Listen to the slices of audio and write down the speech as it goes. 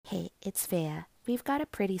Hey, it's Vea. We've got a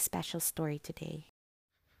pretty special story today.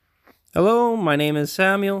 Hello, my name is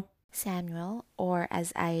Samuel. Samuel, or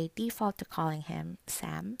as I default to calling him,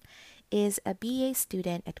 Sam, is a BA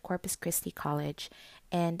student at Corpus Christi College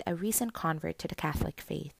and a recent convert to the Catholic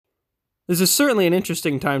faith. This is certainly an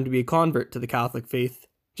interesting time to be a convert to the Catholic faith,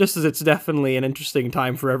 just as it's definitely an interesting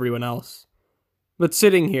time for everyone else. But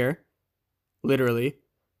sitting here, literally,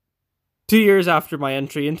 2 years after my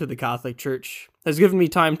entry into the Catholic Church, has given me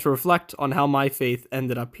time to reflect on how my faith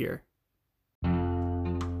ended up here.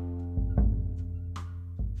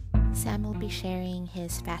 Sam will be sharing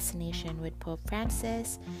his fascination with Pope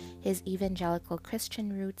Francis, his evangelical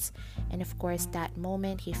Christian roots, and of course that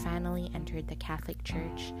moment he finally entered the Catholic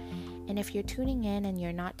Church. And if you're tuning in and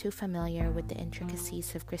you're not too familiar with the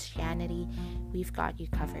intricacies of Christianity, we've got you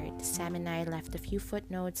covered. Sam and I left a few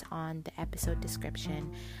footnotes on the episode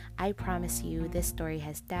description. I promise you this story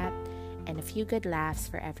has depth and a few good laughs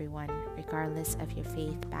for everyone, regardless of your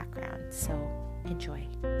faith background. So enjoy.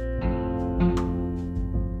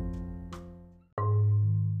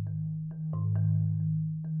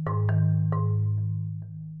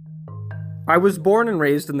 I was born and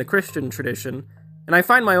raised in the Christian tradition, and I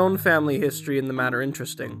find my own family history in the matter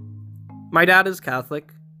interesting. My dad is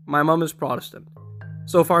Catholic, my mum is Protestant.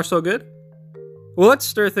 So far so good? Well, let's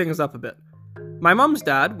stir things up a bit. My mum's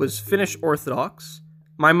dad was Finnish Orthodox,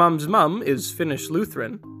 my mum's mum is Finnish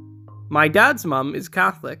Lutheran, my dad's mum is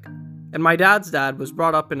Catholic, and my dad's dad was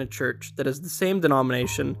brought up in a church that is the same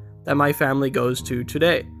denomination that my family goes to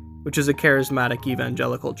today, which is a charismatic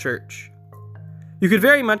evangelical church. You could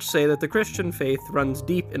very much say that the Christian faith runs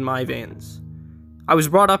deep in my veins. I was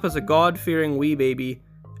brought up as a God-fearing wee baby,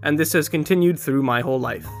 and this has continued through my whole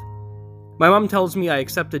life. My mum tells me I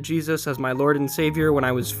accepted Jesus as my Lord and Savior when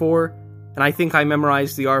I was 4, and I think I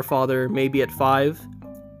memorized the Our Father maybe at 5.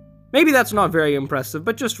 Maybe that's not very impressive,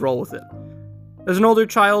 but just roll with it. As an older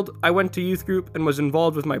child, I went to youth group and was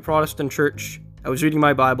involved with my Protestant church. I was reading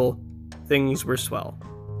my Bible. Things were swell.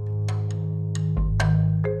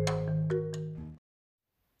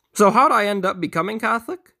 So how'd I end up becoming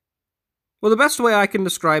Catholic? Well, the best way I can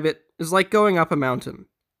describe it is like going up a mountain.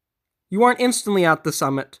 You aren't instantly at the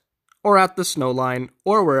summit, or at the snow line,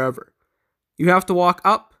 or wherever. You have to walk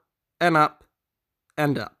up, and up,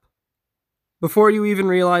 and up. Before you even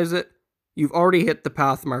realize it, you've already hit the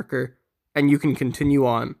path marker, and you can continue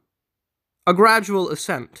on. A gradual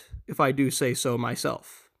ascent, if I do say so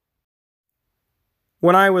myself.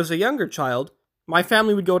 When I was a younger child, my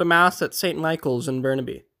family would go to Mass at St. Michael's in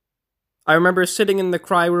Burnaby. I remember sitting in the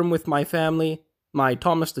cry room with my family, my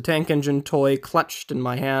Thomas the Tank Engine toy clutched in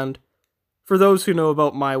my hand. For those who know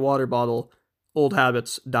about my water bottle, old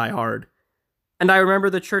habits die hard. And I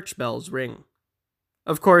remember the church bells ring.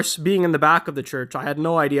 Of course, being in the back of the church, I had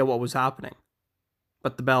no idea what was happening.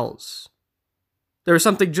 But the bells. There was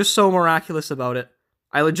something just so miraculous about it.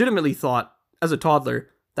 I legitimately thought, as a toddler,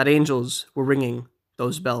 that angels were ringing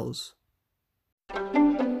those bells.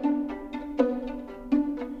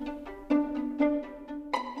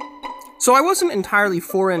 So I wasn't entirely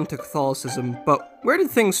foreign to Catholicism, but where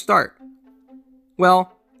did things start?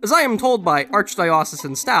 Well, as I am told by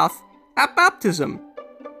archdiocesan staff, at baptism.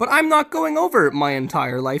 But I'm not going over my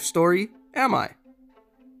entire life story, am I?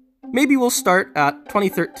 Maybe we'll start at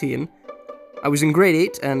 2013. I was in grade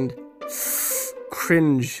 8 and...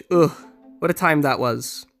 cringe. Ugh, what a time that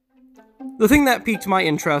was. The thing that piqued my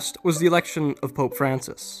interest was the election of Pope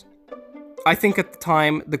Francis. I think at the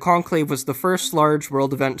time, the conclave was the first large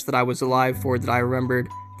world event that I was alive for that I remembered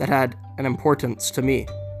that had an importance to me.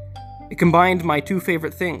 It combined my two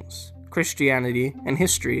favorite things, Christianity and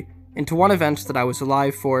history, into one event that I was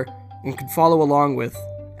alive for and could follow along with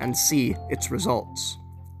and see its results.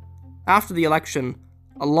 After the election,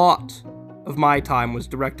 a lot of my time was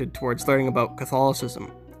directed towards learning about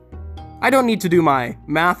Catholicism. I don't need to do my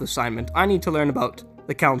math assignment, I need to learn about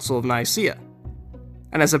the Council of Nicaea.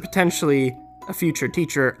 And as a future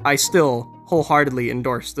teacher, I still wholeheartedly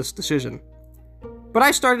endorse this decision. But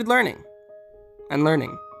I started learning, and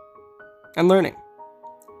learning, and learning.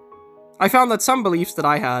 I found that some beliefs that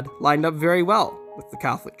I had lined up very well with the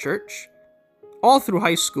Catholic Church. All through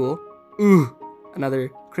high school,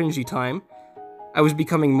 another cringy time, I was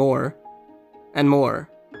becoming more and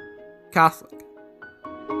more Catholic.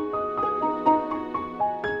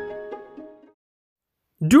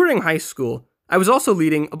 During high school, I was also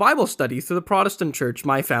leading a Bible study through the Protestant church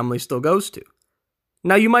my family still goes to.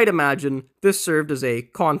 Now you might imagine this served as a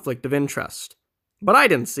conflict of interest, but I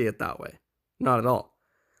didn't see it that way. Not at all.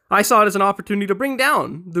 I saw it as an opportunity to bring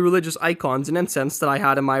down the religious icons and incense that I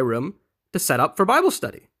had in my room to set up for Bible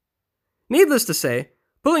study. Needless to say,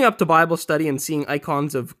 Pulling up to Bible study and seeing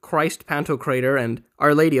icons of Christ Pantocrator and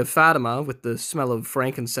Our Lady of Fatima with the smell of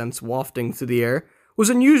frankincense wafting through the air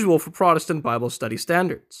was unusual for Protestant Bible study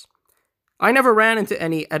standards. I never ran into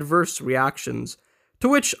any adverse reactions, to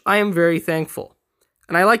which I am very thankful,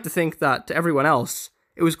 and I like to think that to everyone else,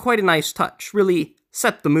 it was quite a nice touch, really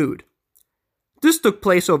set the mood. This took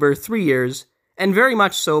place over 3 years, and very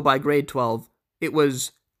much so by grade 12, it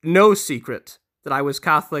was no secret that I was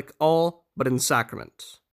Catholic all but in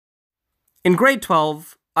sacrament. In grade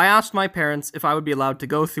 12, I asked my parents if I would be allowed to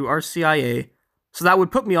go through RCIA, so that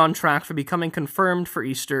would put me on track for becoming confirmed for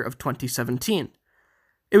Easter of 2017.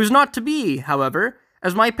 It was not to be, however,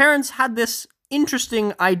 as my parents had this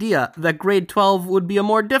interesting idea that grade 12 would be a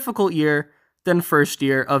more difficult year than first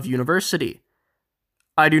year of university.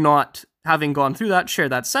 I do not, having gone through that, share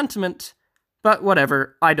that sentiment, but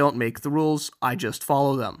whatever, I don't make the rules, I just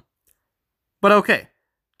follow them. But okay,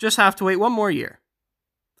 just have to wait one more year.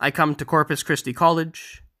 I come to Corpus Christi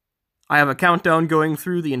College. I have a countdown going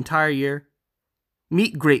through the entire year.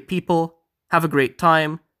 Meet great people, have a great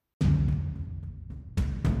time.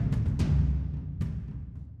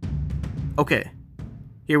 Okay,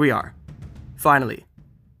 here we are. Finally.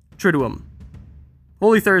 Triduum.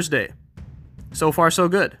 Holy Thursday. So far so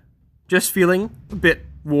good. Just feeling a bit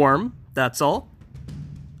warm, that's all.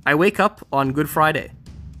 I wake up on Good Friday.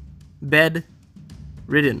 Bed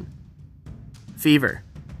ridden. Fever.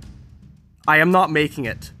 I am not making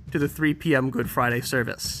it to the 3 p.m. Good Friday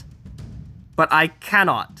service. But I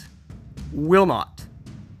cannot, will not,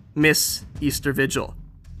 miss Easter Vigil.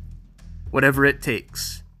 Whatever it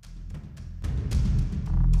takes.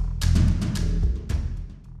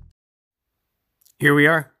 Here we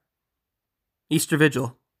are. Easter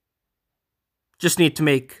Vigil. Just need to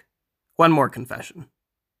make one more confession.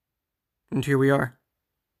 And here we are.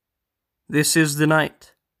 This is the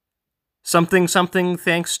night. Something, something,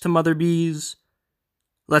 thanks to Mother Bees.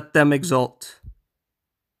 Let them exult.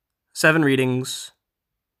 7 readings.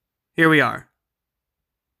 Here we are.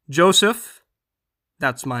 Joseph,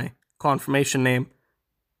 that's my confirmation name,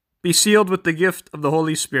 be sealed with the gift of the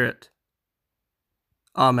Holy Spirit.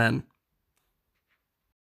 Amen.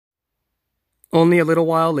 Only a little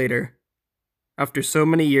while later, after so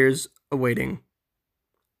many years awaiting,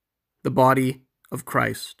 the body of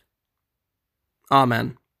Christ.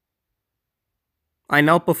 Amen. I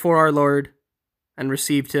knelt before our Lord and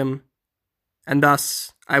received him, and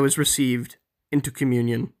thus I was received into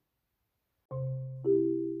communion.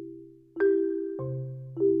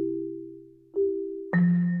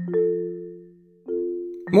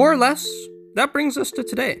 More or less, that brings us to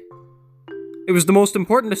today. It was the most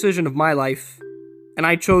important decision of my life, and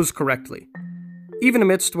I chose correctly, even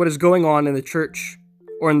amidst what is going on in the church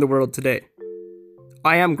or in the world today.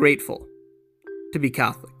 I am grateful to be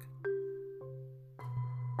Catholic.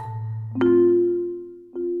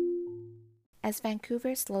 As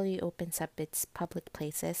Vancouver slowly opens up its public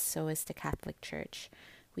places, so is the Catholic Church.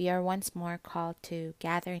 We are once more called to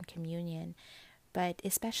gather in communion, but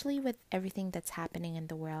especially with everything that's happening in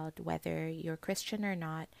the world, whether you're Christian or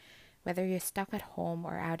not, whether you're stuck at home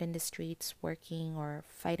or out in the streets working or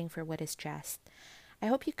fighting for what is just, I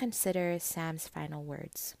hope you consider Sam's final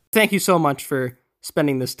words. Thank you so much for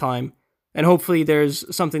spending this time, and hopefully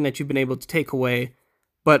there's something that you've been able to take away,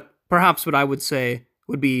 but perhaps what I would say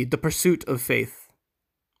would be the pursuit of faith,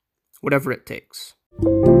 whatever it takes.